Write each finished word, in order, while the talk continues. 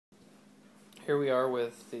Here we are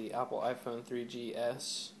with the Apple iPhone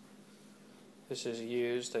 3GS. This is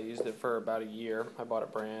used. I used it for about a year. I bought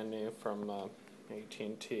it brand new from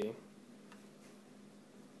AT&T.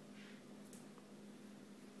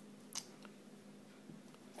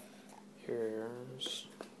 Here's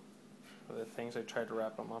the things. I tried to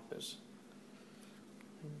wrap them up as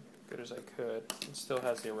good as I could. It still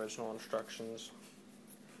has the original instructions.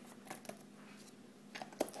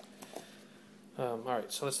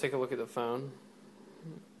 Alright, so let's take a look at the phone.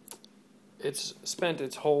 It's spent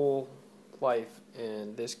its whole life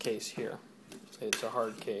in this case here. It's a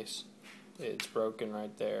hard case. It's broken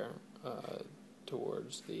right there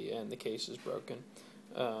towards the end. The case is broken.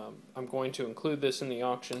 I'm going to include this in the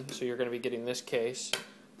auction, so you're going to be getting this case.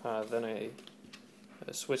 Then I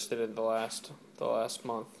switched it in the last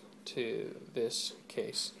month to this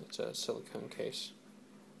case. It's a silicone case,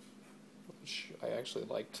 which I actually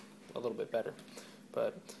liked a little bit better.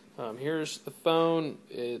 But here's the phone.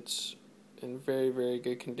 It's in very, very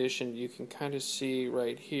good condition. You can kind of see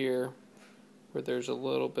right here where there's a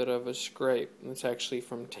little bit of a scrape. And it's actually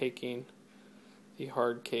from taking the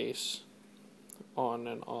hard case on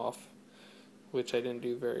and off, which I didn't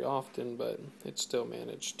do very often, but it still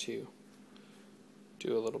managed to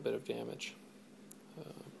do a little bit of damage.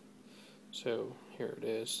 So here it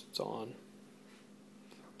is. It's on.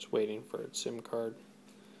 It's waiting for its SIM card.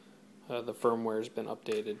 The firmware has been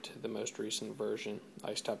updated to the most recent version.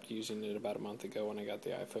 I stopped using it about a month ago when I got the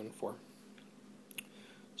iPhone 4.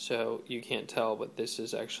 So you can't tell, but this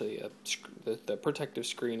is actually the protective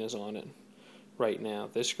screen is on it right now.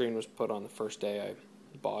 This screen was put on the first day I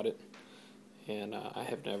bought it, and I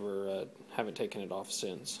have haven't taken it off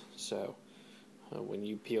since. So when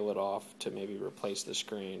you peel it off to maybe replace the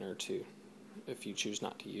screen, or to, if you choose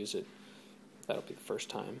not to use it, that'll be the first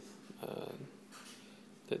time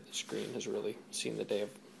that the screen has really seen the day of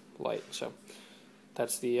light. So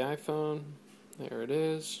that's the iPhone. There it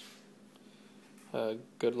is.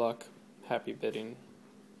 Good luck. Happy bidding.